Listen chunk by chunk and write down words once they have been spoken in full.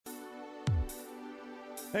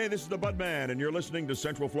Hey, this is the Budman, and you're listening to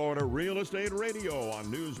Central Florida Real Estate Radio on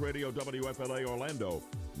News Radio WFLA Orlando.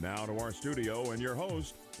 Now to our studio and your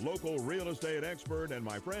host, local real estate expert and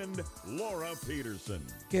my friend, Laura Petersen.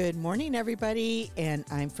 Good morning, everybody, and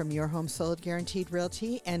I'm from Your Home Sold Guaranteed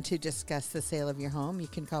Realty, and to discuss the sale of your home, you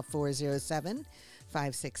can call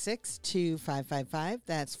 407-566-2555.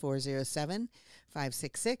 That's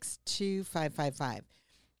 407-566-2555.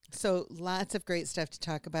 So lots of great stuff to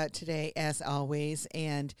talk about today, as always.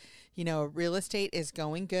 And, real estate is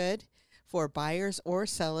going good for buyers or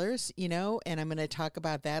sellers, and I'm going to talk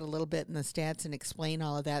about that a little bit in the stats and explain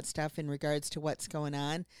all of that stuff in regards to what's going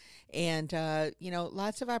on. And,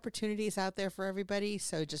 lots of opportunities out there for everybody.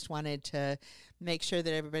 So just wanted to make sure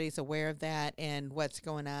that everybody's aware of that and what's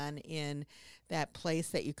going on in that place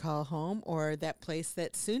that you call home, or that place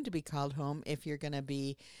that's soon to be called home if you're going to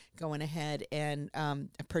be going ahead and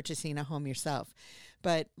purchasing a home yourself.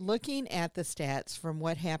 But looking at the stats from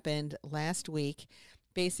what happened last week,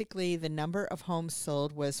 basically the number of homes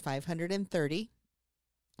sold was 530.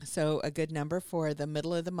 So a good number for the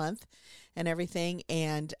middle of the month and everything.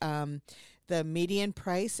 And the median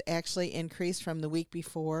price actually increased from the week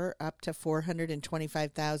before up to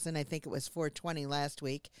 $425,000. I think it was $420 last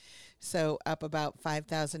week. So up about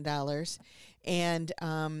 $5,000. And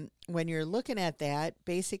when you're looking at that,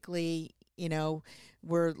 basically, our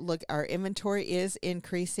inventory is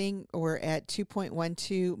increasing. We're at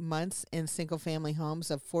 2.12 months in single family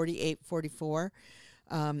homes of 4844.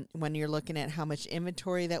 When you're looking at how much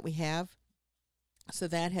inventory that we have. So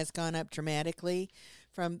that has gone up dramatically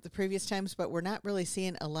from the previous times, but we're not really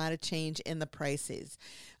seeing a lot of change in the prices.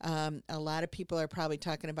 A lot of people are probably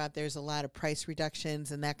talking about there's a lot of price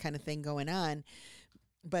reductions and that kind of thing going on.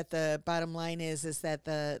 But the bottom line is that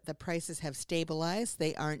the prices have stabilized.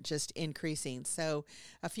 They aren't just increasing. So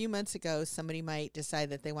a few months ago, somebody might decide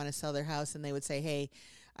that they want to sell their house and they would say, hey,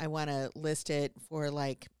 I want to list it for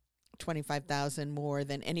like $25,000 more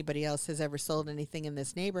than anybody else has ever sold anything in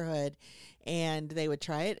this neighborhood, and they would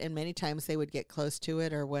try it, and many times they would get close to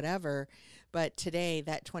it or whatever. But today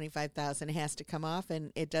that $25,000 has to come off,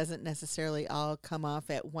 and it doesn't necessarily all come off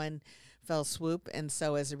at one fell swoop. And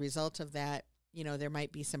so as a result of that, there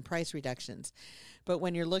might be some price reductions. But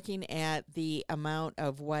when you're looking at the amount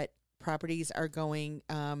of what properties are going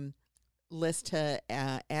list to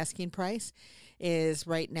asking price, is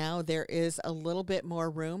right now there is a little bit more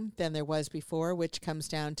room than there was before, which comes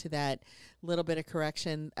down to that little bit of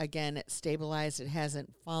correction. Again, it's stabilized. It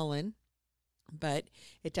hasn't fallen, but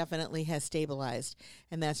it definitely has stabilized.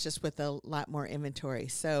 And that's just with a lot more inventory.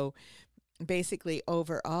 So basically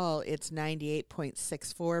overall, it's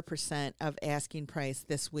 98.64% of asking price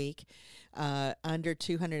this week. Under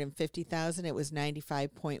 250,000, it was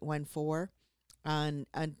 95.14. On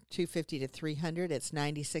 250 to 300, it's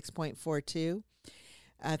 96.42.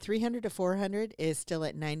 300 to 400 is still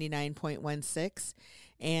at 99.16,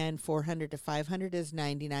 and 400 to 500 is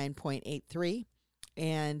 99.83,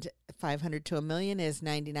 and 500 to a million is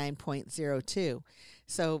 99.02.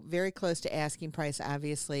 So very close to asking price,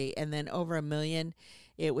 obviously. And then over a million,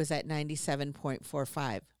 it was at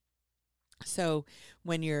 97.45. So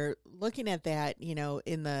when you're looking at that,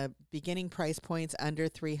 in the beginning price points under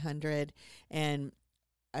 300 and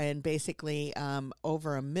basically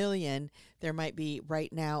over a million, there might be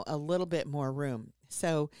right now a little bit more room.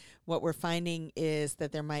 So what we're finding is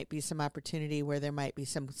that there might be some opportunity where there might be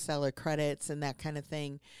some seller credits and that kind of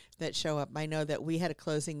thing that show up. I know that we had a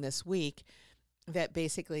closing this week that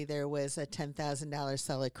basically there was a $10,000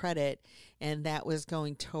 seller credit, and that was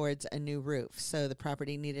going towards a new roof. So the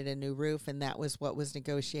property needed a new roof, and that was what was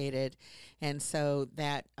negotiated. And so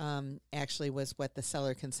that actually was what the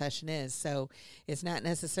seller concession is. So it's not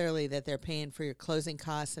necessarily that they're paying for your closing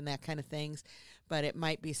costs and that kind of things, but it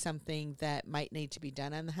might be something that might need to be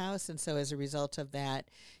done on the house. And so as a result of that,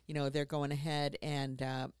 they're going ahead and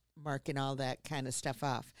marking all that kind of stuff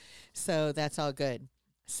off. So that's all good.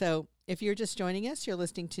 So if you're just joining us, you're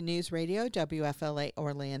listening to News Radio WFLA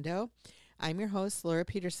Orlando. I'm your host, Laura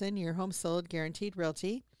Petersen, Your Home Sold Guaranteed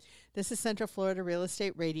Realty. This is Central Florida Real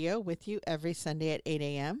Estate Radio with you every Sunday at 8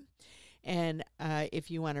 a.m. And if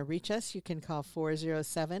you want to reach us, you can call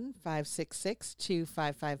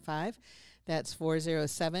 407-566-2555. That's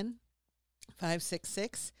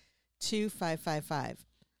 407-566-2555.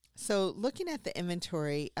 So looking at the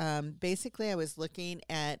inventory, basically I was looking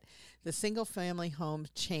at the single family home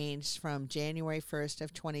changed from January 1st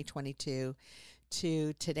of 2022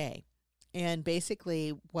 to today. And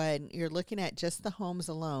basically when you're looking at just the homes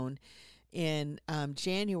alone, in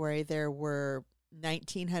January there were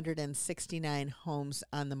 1,969 homes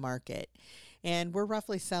on the market. And we're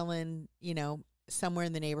roughly selling, somewhere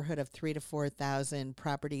in the neighborhood of 3,000 to 4,000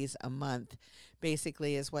 properties a month,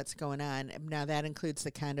 basically, is what's going on. Now, that includes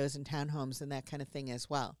the condos and townhomes and that kind of thing as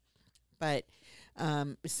well. But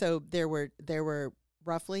so there were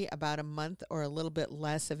roughly about a month or a little bit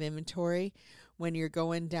less of inventory. When you're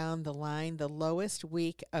going down the line, the lowest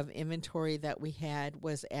week of inventory that we had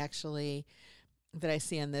was actually, that I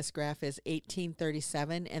see on this graph, is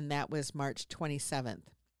 1837, and that was March 27th.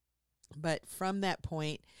 But from that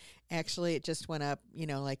point, actually, it just went up,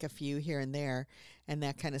 like a few here and there and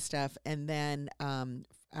that kind of stuff. And then on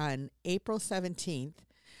April 17th,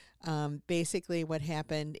 basically what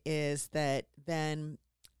happened is that then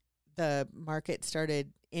the market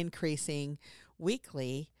started increasing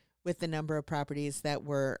weekly with the number of properties that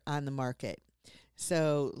were on the market.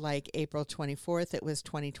 So like April 24th, it was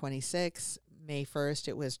 2026. May 1st,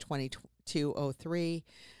 it was 2203.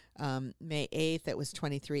 May 8th, it was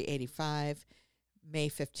 2385. May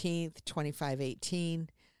 15th, 2518.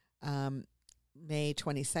 May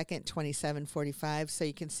 22nd, 2745. So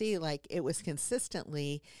you can see, like, it was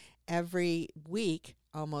consistently every week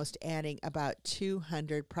almost adding about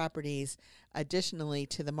 200 properties additionally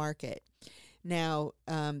to the market. Now,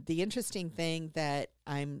 the interesting thing that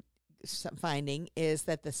I'm finding is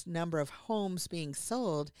that this number of homes being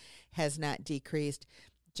sold has not decreased.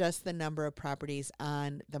 Just the number of properties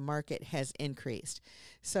on the market has increased.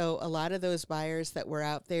 So a lot of those buyers that were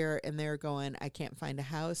out there and they're going, I can't find a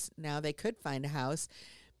house. Now they could find a house,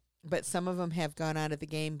 but some of them have gone out of the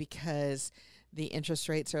game because the interest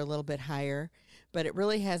rates are a little bit higher. But it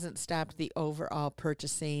really hasn't stopped the overall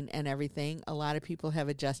purchasing and everything. A lot of people have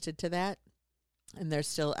adjusted to that, and they're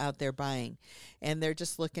still out there buying. And they're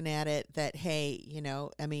just looking at it that, hey,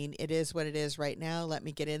 it is what it is right now. Let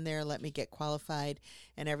me get in there. Let me get qualified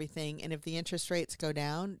and everything. And if the interest rates go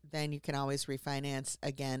down, then you can always refinance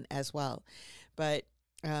again as well. But,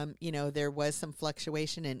 there was some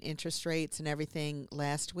fluctuation in interest rates and everything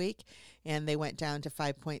last week, and they went down to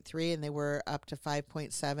 5.3, and they were up to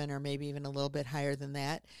 5.7 or maybe even a little bit higher than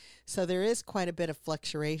that. So there is quite a bit of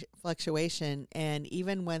fluctuation, and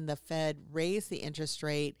even when the Fed raised the interest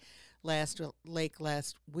rate last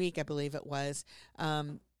week, I believe it was,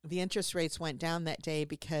 the interest rates went down that day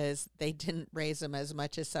because they didn't raise them as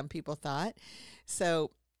much as some people thought.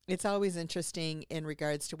 So it's always interesting in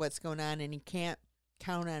regards to what's going on, and you can't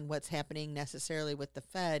count on what's happening necessarily with the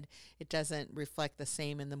Fed. It doesn't reflect the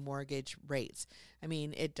same in the mortgage rates. I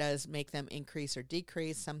mean, it does make them increase or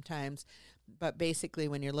decrease sometimes, but basically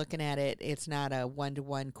when you're looking at it, it's not a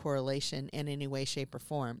one-to-one correlation in any way, shape, or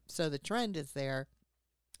form. So the trend is there,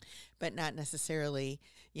 but not necessarily,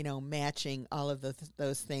 matching all of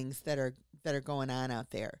those things that are going on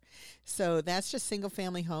out there. So that's just single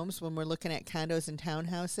family homes. When we're looking at condos and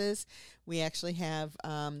townhouses, we actually have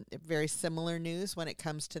very similar news when it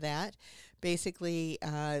comes to that. Basically,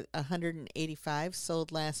 185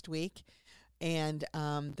 sold last week, and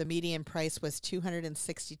the median price was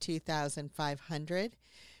 $262,500.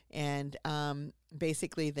 And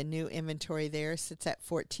basically the new inventory there sits at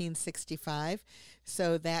 1465.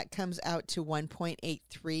 So that comes out to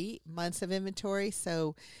 1.83 months of inventory.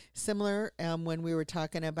 So similar when we were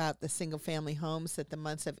talking about the single family homes, that the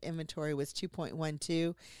months of inventory was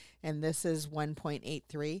 2.12, and this is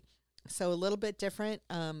 1.83. So a little bit different,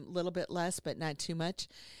 a little bit less, but not too much.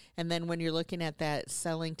 And then when you're looking at that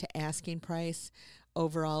selling to asking price,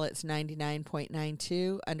 overall it's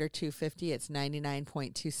 99.92. Under 250, it's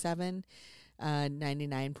 99.27,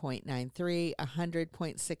 99.93,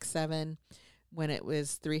 100.67. When it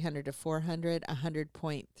was 300 to 400,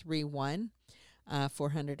 100.31,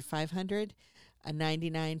 400 to 500, a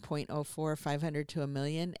 99.04, 500 to a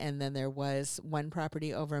million. And then there was one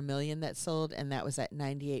property over a million that sold, and that was at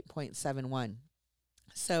 98.71.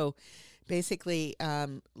 So basically,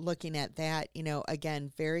 looking at that, again,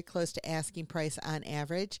 very close to asking price on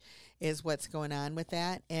average is what's going on with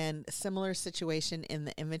that. And similar situation in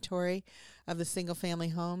the inventory of the single family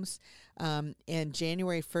homes. In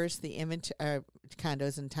January 1st, the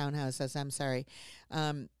condos and townhouses,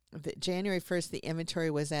 January 1st, the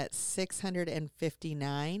inventory was at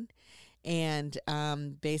 659. And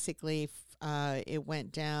basically, it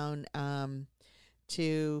went down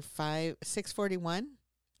to 641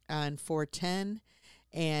 on 410,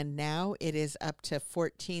 and now it is up to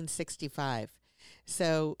 1465.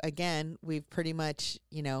 So again, we've pretty much,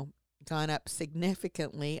 gone up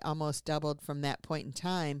significantly, almost doubled from that point in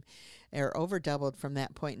time, or over doubled from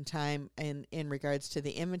that point in time in regards to the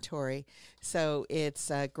inventory. So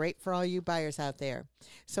it's great for all you buyers out there.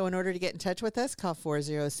 So in order to get in touch with us, call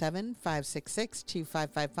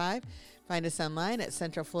 407-566-2555. Find us online at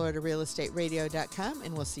centralfloridarealestateradio.com,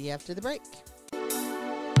 and we'll see you after the break.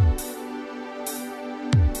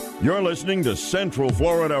 You're listening to Central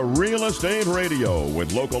Florida Real Estate Radio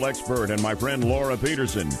with local expert and my friend Laura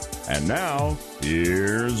Petersen. And now,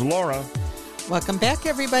 here's Laura. Welcome back,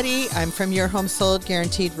 everybody. I'm from Your Home Sold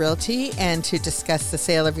Guaranteed Realty, and to discuss the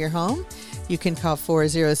sale of your home, you can call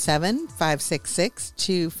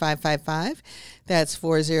 407-566-2555. That's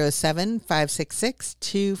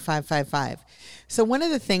 407-566-2555. So one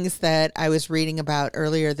of the things that I was reading about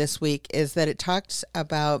earlier this week is that it talks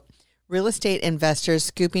about real estate investors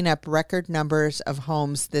scooping up record numbers of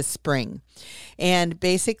homes this spring. And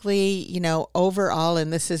basically, you know, overall,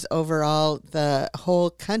 and this is overall the whole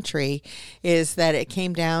country, is that it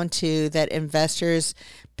came down to that investors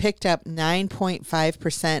picked up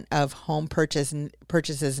 9.5% of home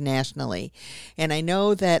purchases nationally. And I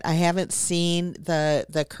know that I haven't seen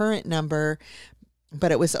the current number, but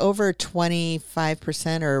it was over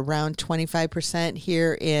 25% or around 25%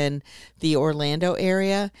 here in the Orlando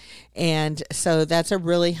area. And so that's a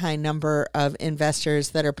really high number of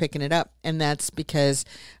investors that are picking it up. And that's because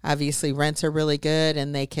obviously rents are really good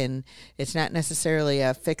and it's not necessarily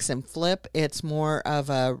a fix and flip. It's more of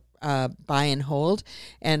a buy and hold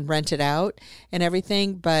and rent it out and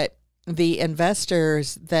everything. But the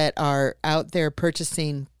investors that are out there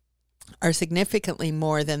purchasing are significantly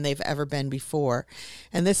more than they've ever been before.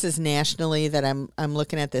 And this is nationally that I'm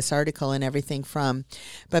looking at this article and everything from.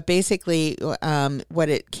 But basically what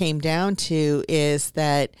it came down to is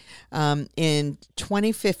that in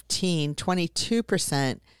 2015,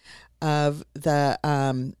 22% of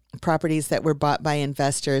the properties that were bought by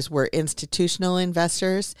investors were institutional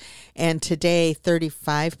investors. And today,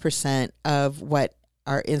 35% of what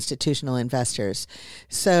are institutional investors.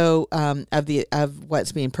 So of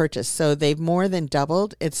what's being purchased. So they've more than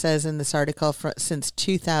doubled, it says in this article, since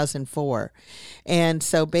 2004. And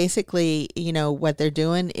so basically, you know, what they're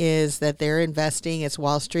doing is that they're investing, it's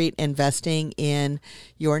Wall Street investing in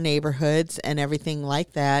your neighborhoods and everything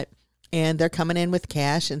like that. And they're coming in with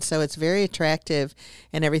cash. And so it's very attractive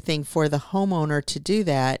and everything for the homeowner to do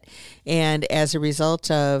that. And as a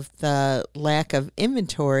result of the lack of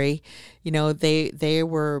inventory, you know, they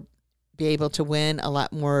were be able to win a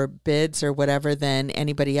lot more bids or whatever than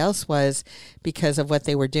anybody else was because of what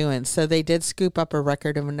they were doing. So they did scoop up a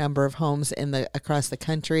record of a number of homes across the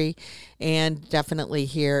country and definitely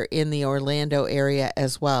here in the Orlando area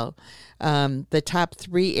as well. The top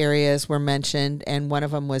three areas were mentioned, and one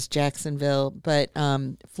of them was Jacksonville, but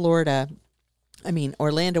Orlando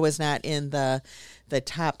was not in the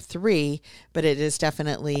top three, but it is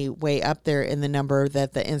definitely way up there in the number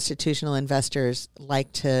that the institutional investors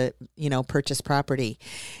like to, you know, purchase property.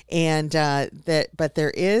 And but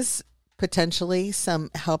there is potentially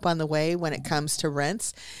some help on the way when it comes to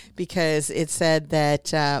rents, because it said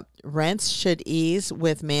that rents should ease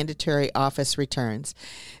with mandatory office returns.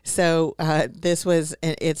 So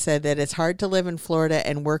it said that it's hard to live in Florida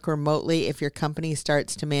and work remotely if your company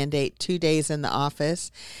starts to mandate 2 days in the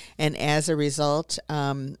office. And as a result,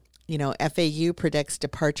 FAU predicts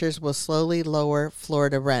departures will slowly lower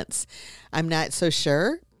Florida rents. I'm not so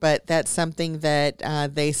sure, but that's something that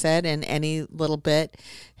they said, and any little bit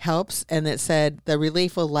helps. And it said the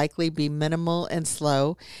relief will likely be minimal and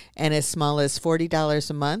slow and as small as $40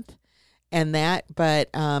 a month. But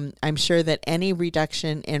I'm sure that any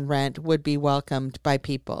reduction in rent would be welcomed by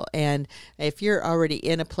people. And if you're already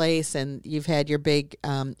in a place and you've had your big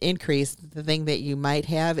increase, the thing that you might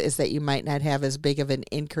have is that you might not have as big of an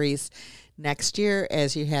increase next year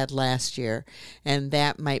as you had last year. And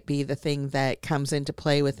that might be the thing that comes into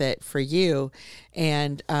play with it for you.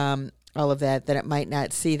 And all of that it might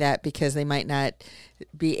not see that because they might not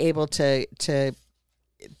be able to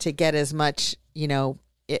get as much, you know,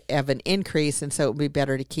 of an increase, and so it would be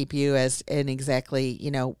better to keep you as in exactly, you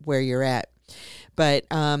know, where you're at. But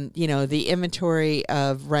the inventory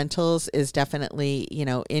of rentals is definitely, you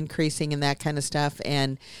know, increasing and that kind of stuff.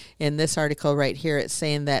 And in this article right here, it's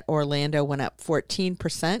saying that Orlando went up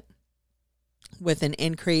 14% with an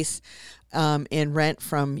increase in rent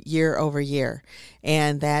from year over year.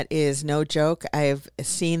 And that is no joke. I've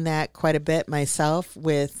seen that quite a bit myself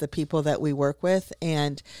with the people that we work with,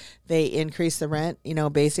 and they increase the rent, you know,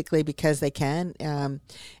 basically because they can. And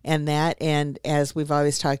as we've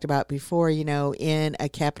always talked about before, you know, in a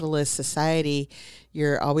capitalist society,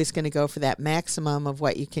 you're always going to go for that maximum of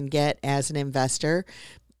what you can get as an investor.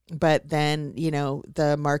 But then, you know,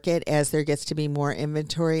 the market, as there gets to be more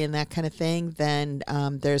inventory and that kind of thing, then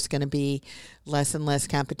there's going to be less and less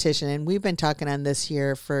competition. And we've been talking on this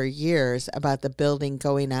here for years about the building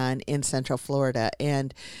going on in Central Florida.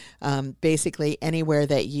 And basically anywhere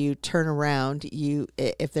that you turn around,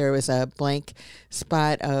 if there was a blank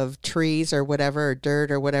spot of trees or whatever, or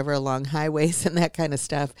dirt or whatever along highways and that kind of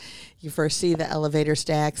stuff, you first see the elevator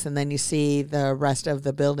stacks, and then you see the rest of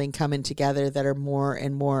the building coming together that are more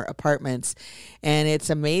and more apartments. And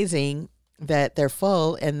it's amazing that they're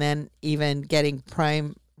full, and then even getting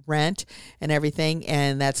prime rent and everything,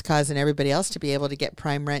 and that's causing everybody else to be able to get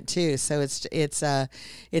prime rent too. So it's a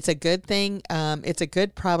good thing. It's a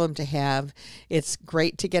good problem to have. It's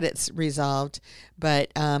great to get it resolved, but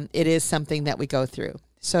it is something that we go through.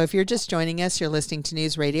 So if you're just joining us, you're listening to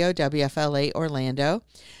News Radio WFLA Orlando.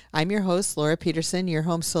 I'm your host, Laura Petersen, your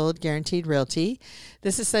home sold guaranteed realty.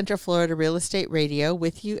 This is Central Florida Real Estate Radio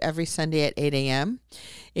with you every Sunday at 8 a.m.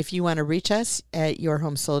 If you want to reach us at your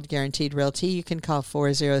home sold guaranteed realty, you can call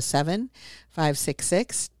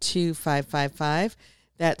 407-566-2555.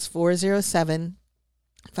 That's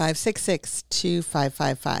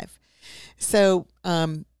 407-566-2555. So,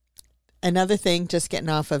 another thing, just getting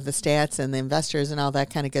off of the stats and the investors and all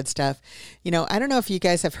that kind of good stuff. I don't know if you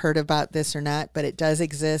guys have heard about this or not, but it does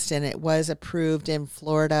exist, and it was approved in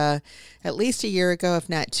Florida at least a year ago, if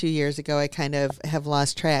not 2 years ago. I kind of have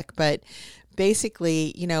lost track. But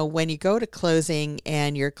basically, when you go to closing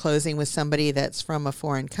and you're closing with somebody that's from a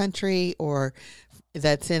foreign country or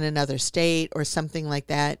that's in another state or something like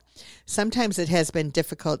that, sometimes it has been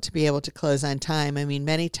difficult to be able to close on time. I mean,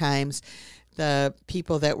 many times the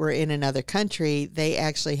people that were in another country, they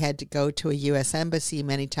actually had to go to a U.S. embassy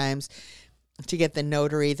many times to get the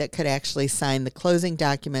notary that could actually sign the closing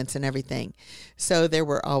documents and everything. So there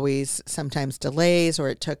were always sometimes delays, or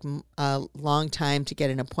it took a long time to get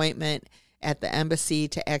an appointment at the embassy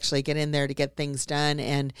to actually get in there to get things done.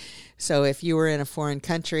 And so if you were in a foreign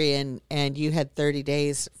country and you had 30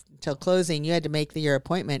 days till closing, you had to make your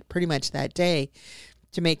appointment pretty much that day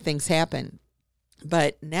to make things happen.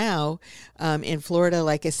 But now in Florida,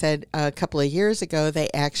 like I said, a couple of years ago, they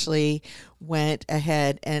actually went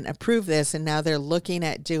ahead and approved this, and now they're looking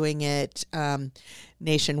at doing it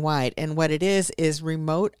nationwide. And what it is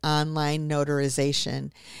remote online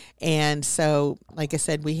notarization. And so, like I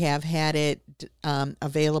said, we have had it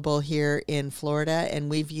available here in Florida,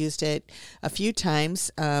 and we've used it a few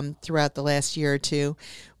times throughout the last year or two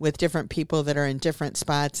with different people that are in different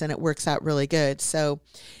spots, and it works out really good. So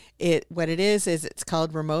what it is it's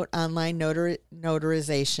called remote online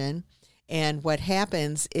notarization. And what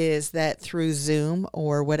happens is that through Zoom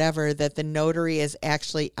or whatever, that the notary is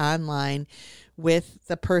actually online with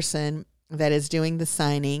the person that is doing the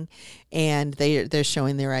signing, and they're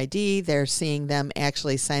showing their ID, they're seeing them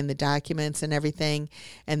actually sign the documents and everything,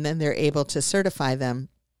 and then they're able to certify them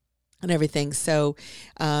and everything. So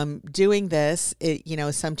doing this,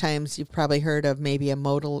 sometimes you've probably heard of maybe a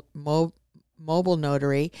mobile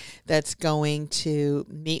notary that's going to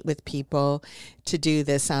meet with people to do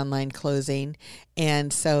this online closing.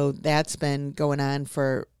 And so that's been going on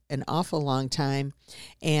for an awful long time.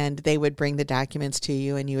 And they would bring the documents to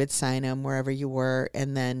you, and you would sign them wherever you were,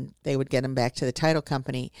 and then they would get them back to the title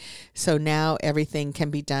company. So now everything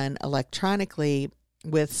can be done electronically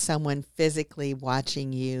with someone physically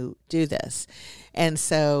watching you do this. And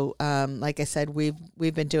so, like I said, we've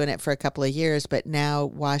been doing it for a couple of years, but now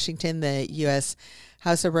Washington, the U.S.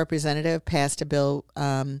 House of Representatives, passed a bill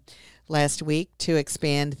last week to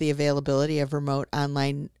expand the availability of remote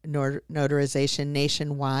online notarization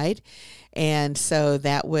nationwide. And so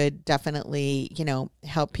that would definitely,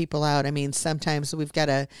 help people out. I mean, sometimes we've got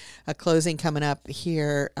a closing coming up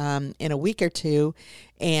here in a week or two,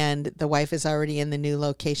 and the wife is already in the new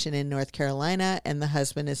location in North Carolina, and the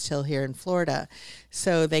husband is still here in Florida.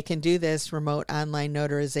 So they can do this remote online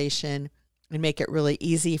notarization and make it really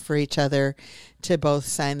easy for each other to both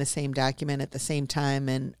sign the same document at the same time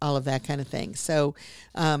and all of that kind of thing. So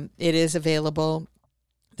it is available.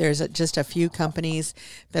 There's just a few companies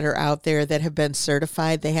that are out there that have been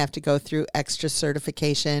certified. They have to go through extra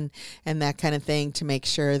certification and that kind of thing to make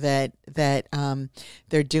sure that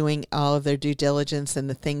they're doing all of their due diligence and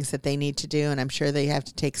the things that they need to do. And I'm sure they have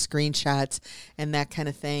to take screenshots and that kind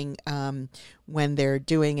of thing when they're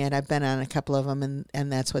doing it. I've been on a couple of them,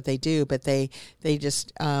 and that's what they do. But they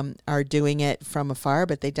just are doing it from afar,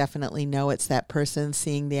 but they definitely know it's that person,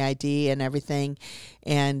 seeing the ID and everything.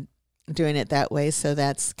 And doing it that way. So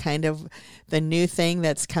that's kind of the new thing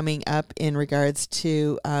that's coming up in regards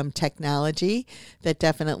to technology that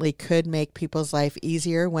definitely could make people's life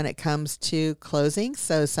easier when it comes to closing.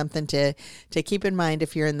 So something to keep in mind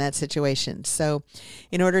if you're in that situation. So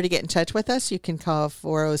in order to get in touch with us, you can call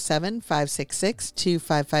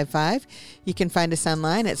 407-566-2555. You can find us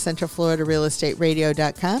online at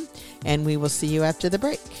centralfloridarealestateradio.com, and we will see you after the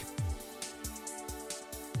break.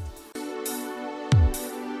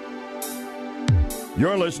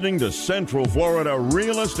 You're listening to Central Florida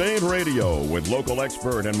Real Estate Radio with local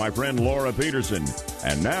expert and my friend Laura Petersen.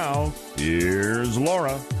 And now, here's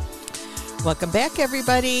Laura. Welcome back,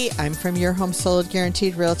 everybody. I'm from Your Home Sold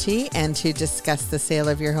Guaranteed Realty, and to discuss the sale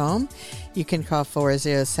of your home, you can call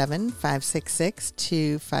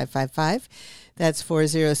 407-566-2555. That's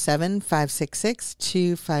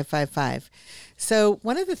 407-566-2555. So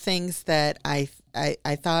one of the things that I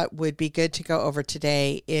thought would be good to go over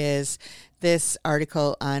today is this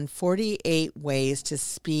article on 48 ways to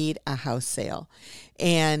speed a house sale.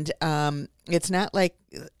 And it's not like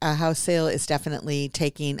a house sale is definitely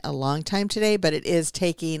taking a long time today, but it is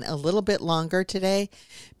taking a little bit longer today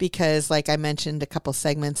because, like I mentioned a couple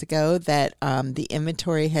segments ago, that the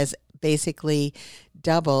inventory has basically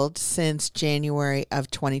doubled since January of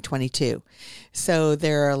 2022. So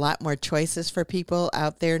there are a lot more choices for people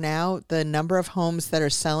out there now. The number of homes that are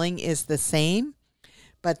selling is the same,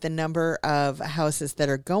 but the number of houses that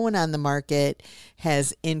are going on the market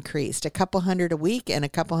has increased. A couple hundred a week and a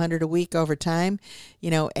couple hundred a week over time,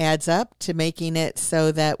 adds up to making it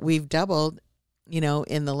so that we've doubled,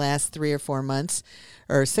 in the last 3 or 4 months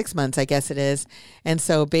or 6 months, I guess it is. And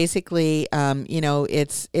so basically,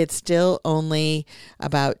 it's still only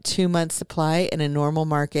about 2 months supply, and a normal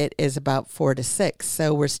market is about 4 to 6.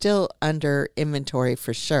 So we're still under inventory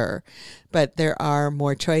for sure, but there are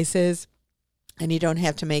more choices. And you don't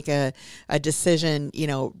have to make a decision,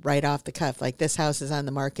 right off the cuff. Like, this house is on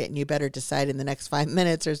the market and you better decide in the next 5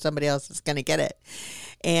 minutes or somebody else is going to get it.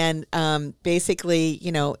 And basically,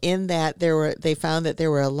 in that they found that there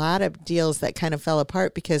were a lot of deals that kind of fell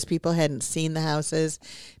apart because people hadn't seen the houses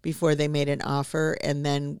before they made an offer. And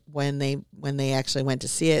then when they actually went to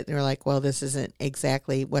see it, they were like, well, this isn't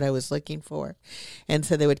exactly what I was looking for. And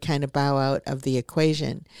so they would kind of bow out of the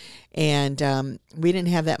equation. And we didn't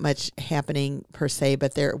have that much happening per se,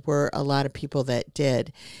 but there were a lot of people that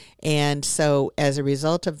did. And so as a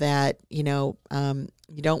result of that, you don't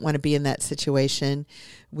want to be in that situation.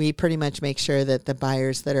 We pretty much make sure that the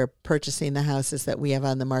buyers that are purchasing the houses that we have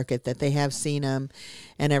on the market, that they have seen them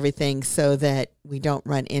and everything, so that we don't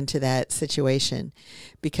run into that situation.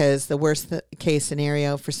 Because the worst case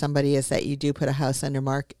scenario for somebody is that you do put a house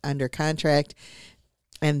under contract,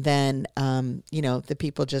 and then, the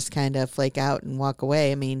people just kind of flake out and walk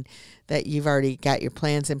away. I mean, that you've already got your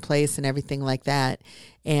plans in place and everything like that,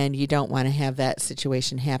 and you don't want to have that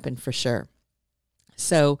situation happen for sure.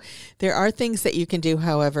 So there are things that you can do,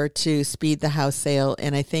 however, to speed the house sale.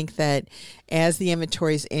 And I think that as the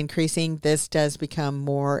inventory is increasing, this does become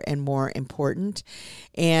more and more important.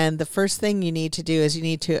 And the first thing you need to do is you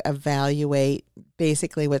need to evaluate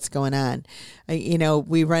basically what's going on.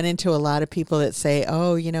 We run into a lot of people that say,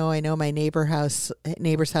 oh, I know my neighbor's house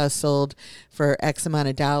sold for X amount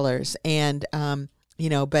of dollars. And,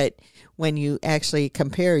 but when you actually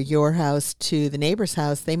compare your house to the neighbor's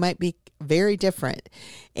house, they might be very different,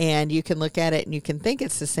 and you can look at it and you can think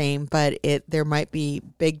it's the same, but there might be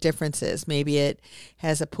big differences. Maybe it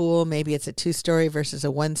has a pool, maybe it's a 2-story versus a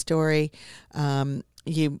 1-story.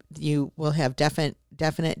 You will have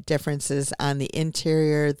definite differences on the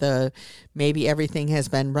interior. Maybe everything has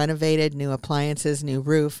been renovated, new appliances, new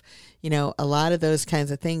roof. A lot of those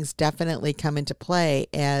kinds of things definitely come into play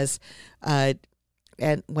as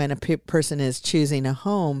and when a person is choosing a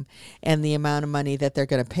home and the amount of money that they're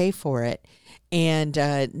going to pay for it. And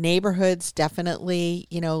neighborhoods, definitely,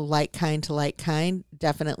 like kind to like kind.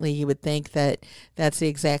 Definitely you would think that that's the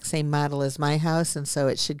exact same model as my house, and so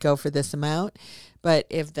it should go for this amount. But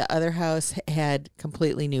if the other house had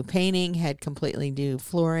completely new painting, had completely new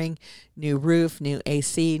flooring, new roof, new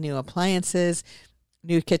AC, new appliances,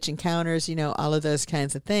 new kitchen counters, all of those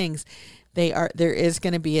kinds of things, there is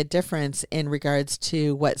going to be a difference in regards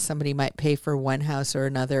to what somebody might pay for one house or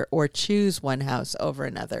another, or choose one house over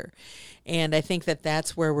another. And I think that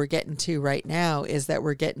that's where we're getting to right now, is that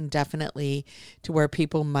we're getting definitely to where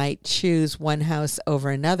people might choose one house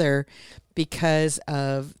over another because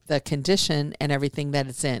of the condition and everything that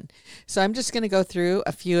it's in. So I'm just going to go through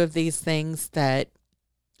a few of these things that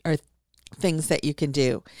are things that you can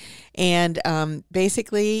do. And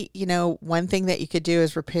basically, one thing that you could do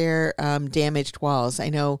is repair damaged walls. I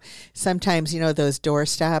know sometimes, those door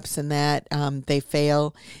stops and that they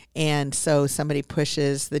fail. And so somebody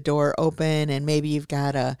pushes the door open and maybe you've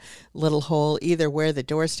got a little hole either where the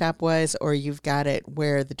door stop was or you've got it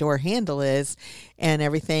where the door handle is and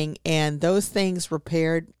everything. And those things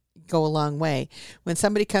repaired go a long way. When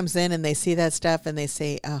somebody comes in and they see that stuff and they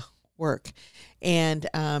say, oh, work. And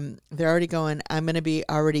they're already going, I'm going to be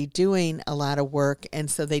already doing a lot of work. And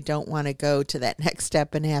so they don't want to go to that next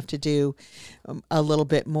step and have to do a little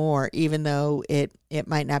bit more, even though it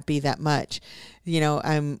might not be that much.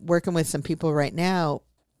 I'm working with some people right now,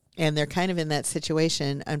 and they're kind of in that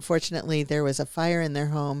situation. Unfortunately, there was a fire in their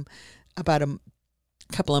home about a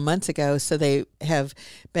couple of months ago, so they have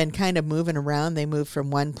been kind of moving around. They moved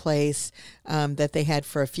from one place that they had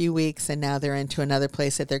for a few weeks, and now they're into another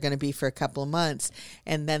place that they're going to be for a couple of months,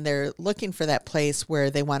 and then they're looking for that place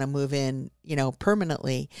where they want to move in,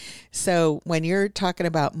 permanently. So when you're talking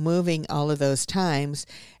about moving all of those times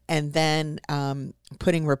and then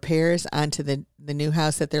putting repairs onto the new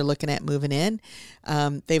house that they're looking at moving in,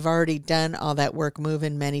 they've already done all that work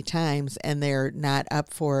moving many times, and they're not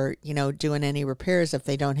up for, doing any repairs if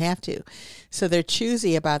they don't have to. So they're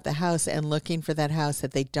choosy about the house and looking for that house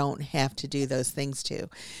that they don't have to do those things to.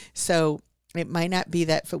 So it might not be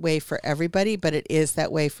that way for everybody, but it is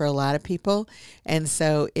that way for a lot of people. And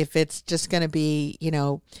so if it's just going to be,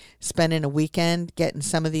 spending a weekend getting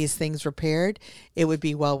some of these things repaired, it would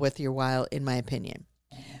be well worth your while, in my opinion.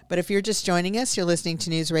 But if you're just joining us, you're listening to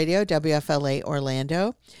News Radio WFLA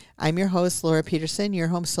Orlando. I'm your host, Laura Petersen, your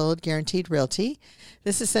home sold guaranteed realty.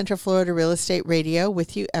 This is Central Florida Real Estate Radio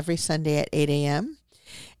with you every Sunday at 8 a.m.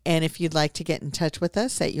 And if you'd like to get in touch with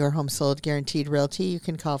us at Your Home Sold Guaranteed Realty, you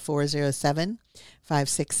can call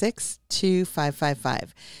 407-566-2555.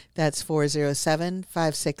 That's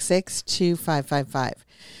 407-566-2555.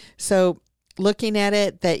 So looking at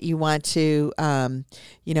it that you want to,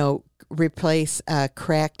 replace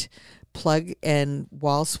cracked plug and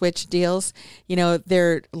wall switch deals,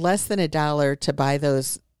 they're less than $1 to buy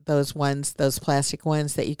those plastic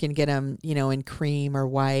ones that you can get them, in cream or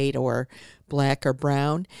white or black or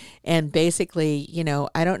brown. And basically,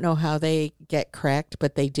 I don't know how they get cracked,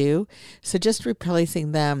 but they do. So just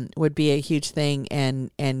replacing them would be a huge thing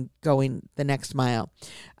and going the next mile.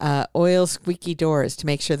 Oil squeaky doors to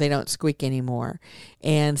make sure they don't squeak anymore.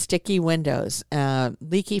 And sticky windows,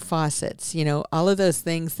 leaky faucets, all of those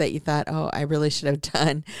things that you thought, oh, I really should have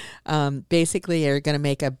done, basically are going to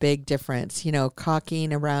make a big difference,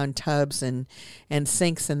 caulking around tubs and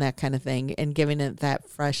sinks and that kind of thing, and giving it that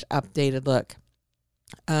fresh, updated look.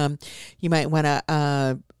 You might want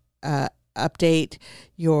to update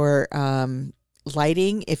your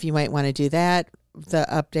lighting if you might want to do that.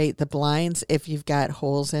 Update the blinds if you've got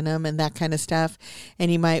holes in them and that kind of stuff.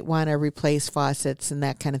 And you might want to replace faucets and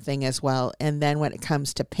that kind of thing as well. And then when it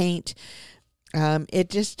comes to paint, it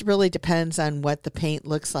just really depends on what the paint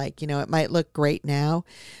looks like. It might look great now,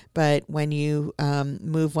 but when you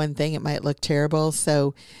move one thing, it might look terrible.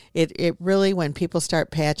 So it really, when people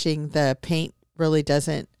start patching, the paint really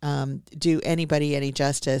doesn't do anybody any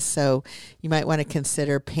justice. So you might want to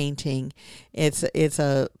consider painting. It's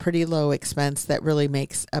a pretty low expense that really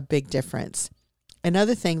makes a big difference.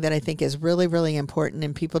 Another thing that I think is really, really important,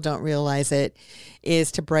 and people don't realize it,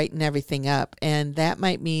 is to brighten everything up. And that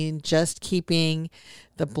might mean just keeping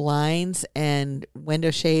the blinds and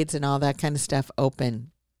window shades and all that kind of stuff open.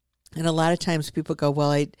 And a lot of times people go,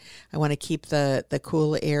 well, I want to keep the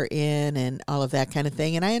cool air in and all of that kind of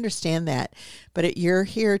thing. And I understand that. But you're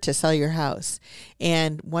here to sell your house.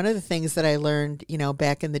 And one of the things that I learned,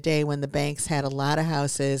 back in the day when the banks had a lot of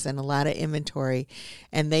houses and a lot of inventory,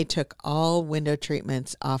 and they took all window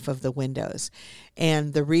treatments off of the windows.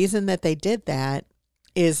 And the reason that they did that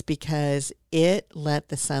is because it let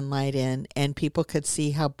the sunlight in and people could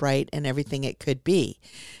see how bright and everything it could be.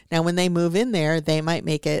 Now, when they move in there, they might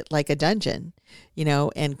make it like a dungeon,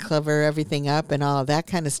 and cover everything up and all of that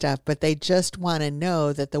kind of stuff. But they just want to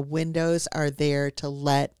know that the windows are there to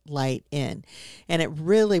let light in. And it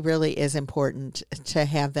really, really is important to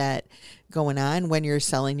have that going on when you're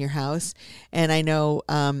selling your house. And I know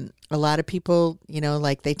a lot of people,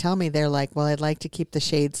 like they tell me, they're like, well, I'd like to keep the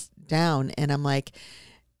shades down. And I'm like,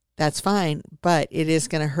 that's fine, but it is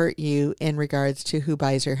going to hurt you in regards to who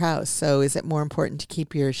buys your house. So is it more important to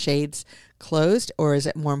keep your shades closed, or is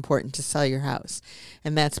it more important to sell your house?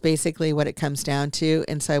 And that's basically what it comes down to.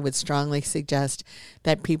 And so I would strongly suggest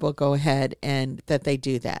that people go ahead and that they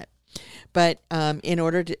do that. But in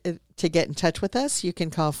order to get in touch with us, you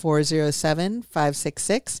can call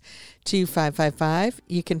 407-566-2555.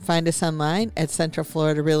 You can find us online at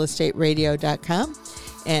centralfloridarealestateradio.com,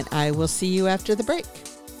 and I will see you after the break.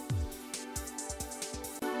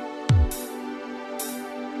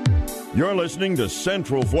 You're listening to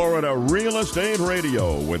Central Florida Real Estate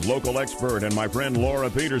Radio with local expert and my friend Laura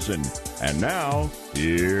Petersen. And now,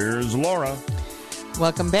 here's Laura.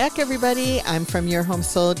 Welcome back, everybody. I'm from Your Home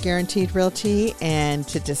Sold Guaranteed Realty, and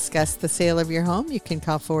to discuss the sale of your home, you can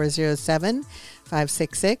call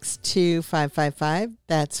 407-566-2555.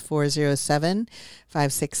 That's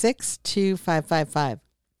 407-566-2555.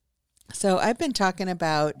 So I've been talking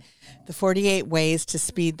about the 48 ways to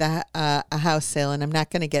speed a house sale, and I'm not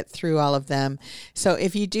going to get through all of them. So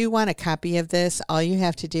if you do want a copy of this, all you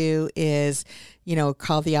have to do is,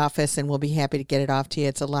 call the office, and we'll be happy to get it off to you.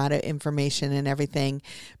 It's a lot of information and everything.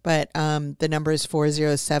 But the number is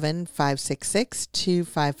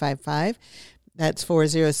 407-566-2555. That's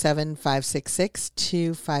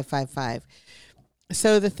 407-566-2555.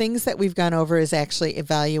 So the things that we've gone over is actually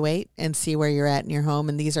evaluate and see where you're at in your home.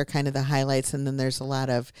 And these are kind of the highlights. And then there's a lot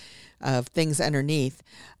of things underneath.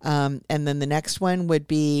 And then the next one would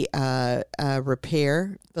be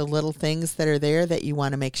repair the little things that are there that you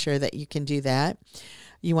want to make sure that you can do that.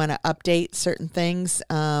 You want to update certain things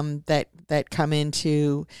that come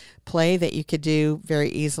into play that you could do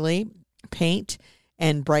very easily. Paint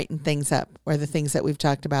and brighten things up, or the things that we've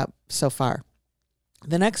talked about so far.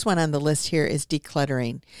 The next one on the list here is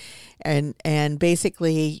decluttering. And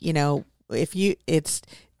basically, it's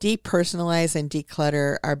depersonalize and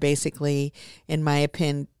declutter are basically, in my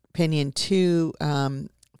opinion, two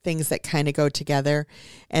things that kind of go together.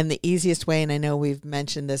 And the easiest way, and I know we've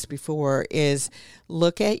mentioned this before, is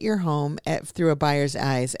look at your home through a buyer's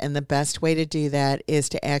eyes. And the best way to do that is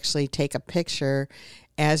to actually take a picture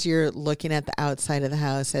as you're looking at the outside of the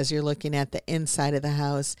house, as you're looking at the inside of the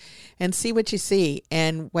house, and see what you see.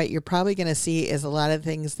 And what you're probably going to see is a lot of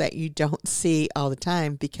things that you don't see all the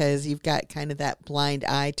time, because you've got kind of that blind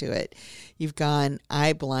eye to it. You've gone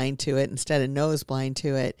eye blind to it instead of nose blind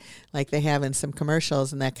to it, like they have in some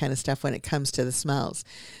commercials and that kind of stuff when it comes to the smells.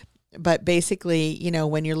 But basically,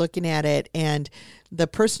 when you're looking at it, and the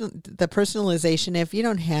personalization, if you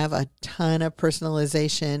don't have a ton of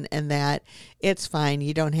personalization, and that, it's fine.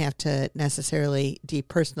 You don't have to necessarily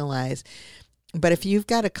depersonalize. But if you've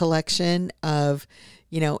got a collection of,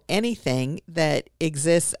 anything that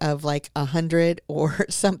exists of like 100 or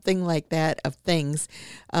something like that of things,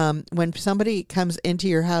 when somebody comes into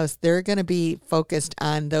your house, they're going to be focused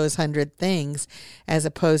on those 100 things as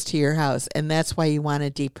opposed to your house. And that's why you want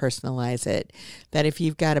to depersonalize it. That if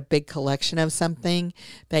you've got a big collection of something,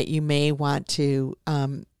 that you may want to,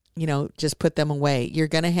 just put them away. You're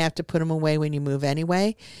going to have to put them away when you move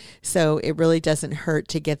anyway. So it really doesn't hurt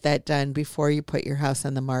to get that done before you put your house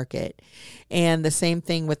on the market. And the same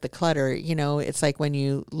thing with the clutter. It's like when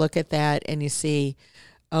you look at that and you see,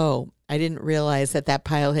 oh, I didn't realize that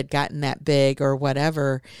pile had gotten that big or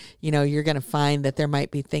whatever. You're going to find that there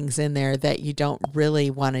might be things in there that you don't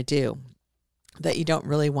really want to do, that you don't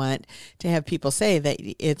really want to have people say. That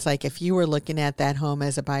it's like if you were looking at that home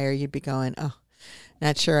as a buyer, you'd be going, oh,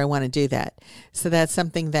 not sure I want to do that. So that's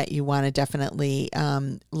something that you want to definitely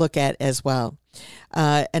look at as well.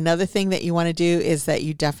 Another thing that you want to do is that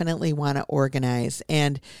you definitely want to organize.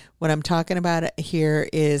 And what I'm talking about here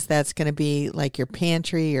is that's going to be like your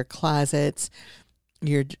pantry, your closets,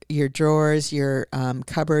 your drawers, your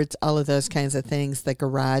cupboards, all of those kinds of things, the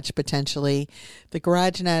garage potentially. The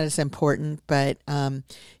garage not as important, but,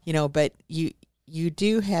 but you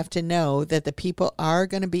do have to know that the people are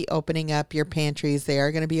going to be opening up your pantries. They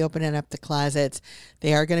are going to be opening up the closets.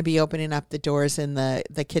 They are going to be opening up the doors in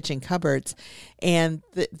the kitchen cupboards. And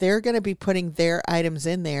they're going to be putting their items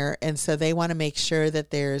in there. And so they want to make sure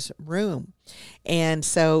that there's room. And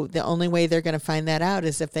so the only way they're going to find that out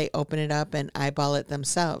is if they open it up and eyeball it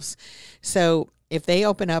themselves. So if they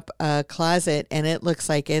open up a closet and it looks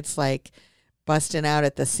like it's like busting out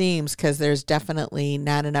at the seams because there's definitely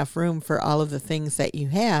not enough room for all of the things that you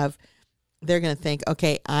have, they're going to think,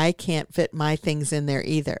 okay, I can't fit my things in there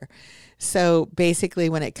either. So basically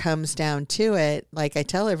when it comes down to it, like I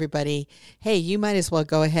tell everybody, hey, you might as well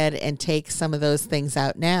go ahead and take some of those things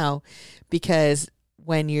out now, because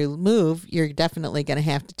when you move, you're definitely going to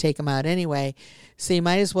have to take them out anyway. So you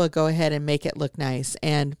might as well go ahead and make it look nice.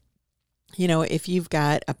 And if you've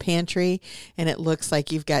got a pantry and it looks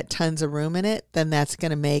like you've got tons of room in it, then that's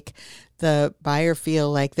going to make the buyer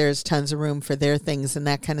feel like there's tons of room for their things and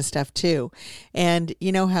that kind of stuff too. And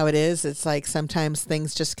you know how it is. It's like sometimes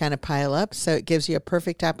things just kind of pile up. So it gives you a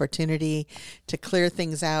perfect opportunity to clear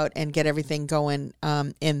things out and get everything going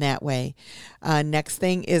in that way. Next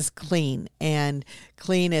thing is clean. And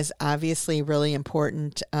clean is obviously really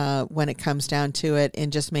important when it comes down to it,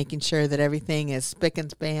 and just making sure that everything is spick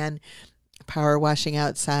and span, power washing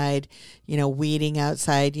outside, weeding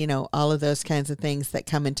outside, all of those kinds of things that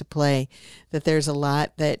come into play, that there's a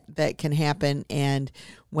lot that can happen. And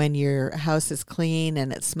when your house is clean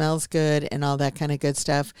and it smells good and all that kind of good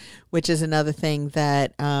stuff, which is another thing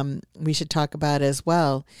that we should talk about as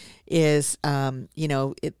well, is,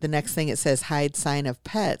 the next thing it says, hide sign of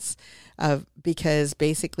pets. Because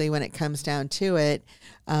basically when it comes down to it,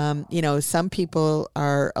 some people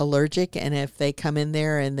are allergic, and if they come in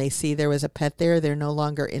there and they see there was a pet there, they're no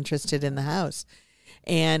longer interested in the house.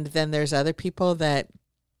 And then there's other people that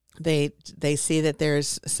they see that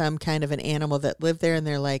there's some kind of an animal that lived there, and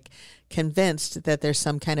they're like convinced that there's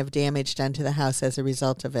some kind of damage done to the house as a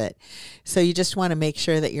result of it. So you just want to make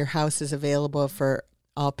sure that your house is available for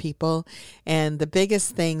all people. And the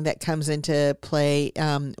biggest thing that comes into play,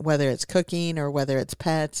 whether it's cooking or whether it's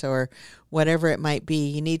pets or whatever it might be,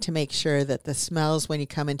 you need to make sure that the smells when you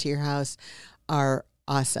come into your house are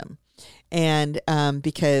awesome. And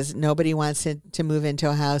because nobody wants to move into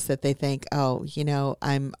a house that they think, oh,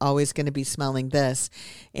 I'm always going to be smelling this.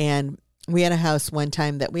 And we had a house one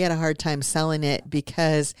time that we had a hard time selling it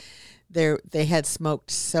because they had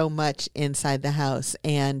smoked so much inside the house.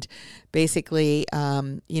 And basically,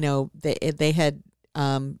 they had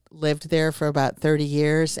lived there for about 30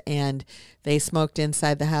 years, and they smoked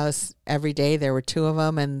inside the house every day. There were two of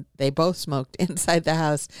them, and they both smoked inside the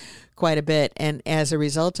house quite a bit. And as a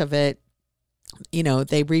result of it,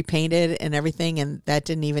 they repainted and everything, and that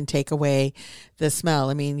didn't even take away the smell.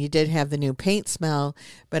 I mean, you did have the new paint smell,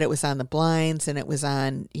 but it was on the blinds, and it was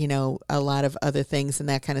on, a lot of other things and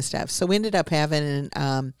that kind of stuff. So we ended up having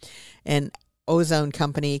an ozone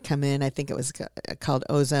company come in. I think it was called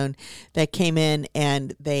Ozone, that came in,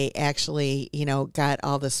 and they actually, got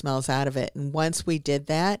all the smells out of it. And once we did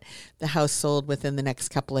that, the house sold within the next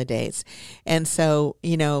couple of days. And so,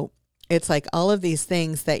 it's like all of these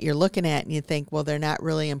things that you're looking at and you think, well, they're not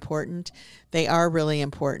really important. They are really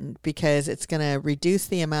important, because it's going to reduce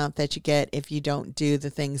the amount that you get if you don't do the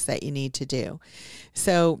things that you need to do.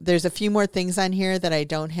 So there's a few more things on here that I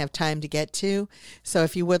don't have time to get to. So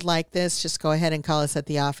if you would like this, just go ahead and call us at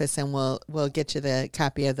the office, and we'll get you the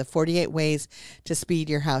copy of the 48 Ways to Speed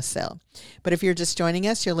Your House Sale. But if you're just joining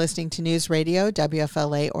us, you're listening to News Radio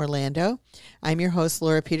WFLA Orlando. I'm your host,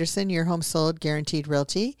 Laura Petersen, your home sold guaranteed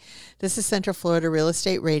realty. This is Central Florida Real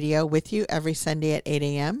Estate Radio, with you every Sunday at 8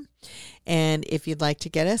 a.m. And if you'd like to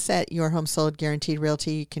get us at Your Home Sold Guaranteed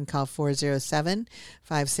Realty, you can call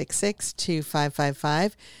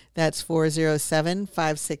 407-566-2555. That's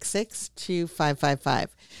 407-566-2555.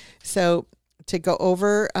 So to go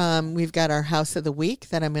over, we've got our house of the week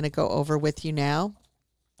that I'm going to go over with you now.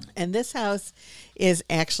 And this house is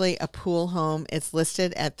actually a pool home. It's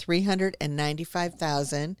listed at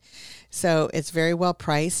 $395,000. So it's very well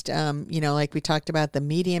priced. Like we talked about, the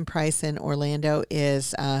median price in Orlando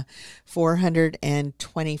is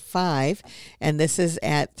 $425,000, and this is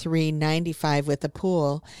at $395,000 with a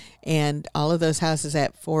pool. And all of those houses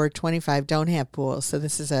at $425,000 don't have pools. So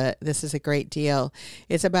this is a great deal.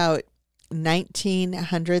 It's about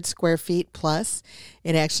 1,900 square feet plus.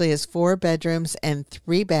 It actually has 4 bedrooms and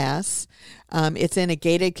 3 baths. It's in a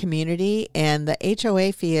gated community, and the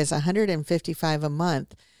HOA fee is $155 a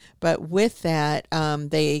month. But with that,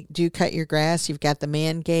 they do cut your grass. You've got the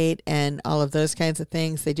man gate and all of those kinds of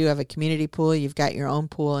things. They do have a community pool. You've got your own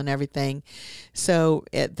pool and everything. So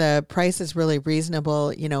the price is really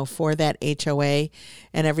reasonable, for that HOA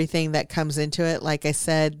and everything that comes into it. Like I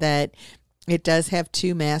said, that it does have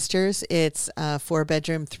 2 masters. It's 4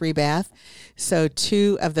 bedroom, 3 bath. So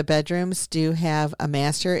 2 of the bedrooms do have a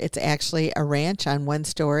master. It's actually a ranch on 1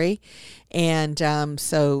 story. And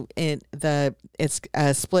so it's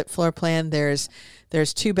a split floor plan. There's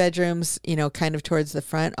 2 bedrooms, kind of towards the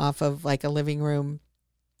front off of like a living room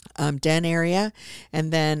den area,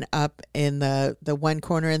 and then up in the one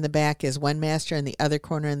corner in the back is 1 master, and the other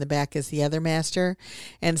corner in the back is the other master.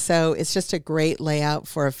 And so it's just a great layout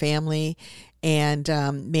for a family. And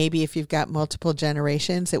maybe if you've got multiple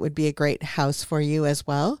generations, it would be a great house for you as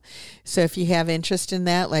well. So if you have interest in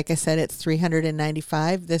that, like I said, it's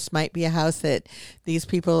 $395,000. This might be a house that these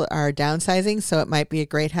people are downsizing, so it might be a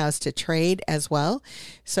great house to trade as well.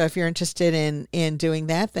 So if you're interested in doing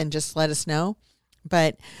that, then just let us know.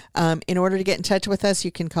 But in order to get in touch with us,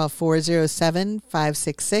 you can call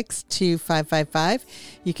 407-566-2555.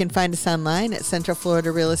 You can find us online at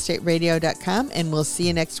centralfloridarealestateradio.com, and we'll see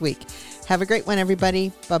you next week. Have a great one,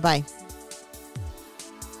 everybody. Bye-bye.